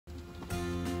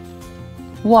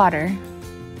Water.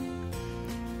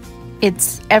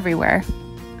 It's everywhere.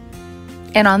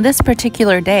 And on this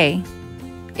particular day,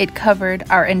 it covered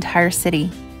our entire city,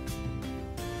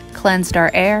 cleansed our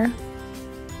air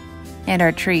and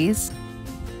our trees.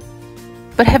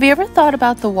 But have you ever thought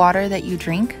about the water that you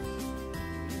drink?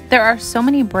 There are so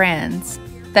many brands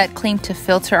that claim to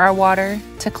filter our water,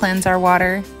 to cleanse our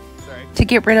water, to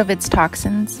get rid of its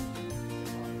toxins.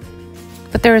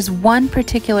 But there is one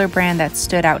particular brand that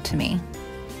stood out to me.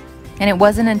 And it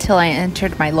wasn't until I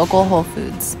entered my local Whole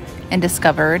Foods and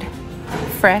discovered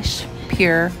fresh,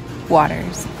 pure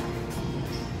waters.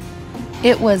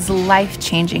 It was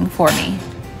life-changing for me.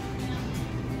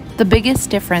 The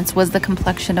biggest difference was the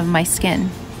complexion of my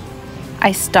skin.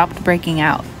 I stopped breaking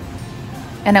out,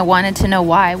 and I wanted to know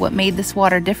why, what made this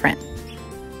water different.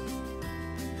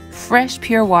 Fresh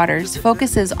Pure Waters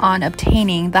focuses on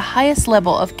obtaining the highest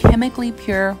level of chemically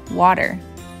pure water.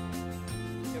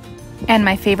 And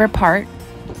my favorite part,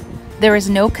 there is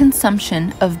no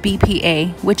consumption of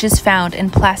BPA, which is found in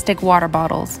plastic water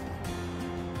bottles.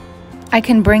 I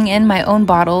can bring in my own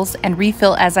bottles and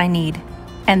refill as I need,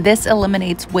 and this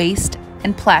eliminates waste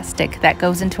and plastic that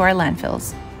goes into our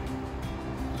landfills.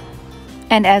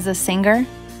 And as a singer,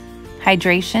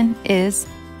 hydration is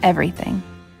everything.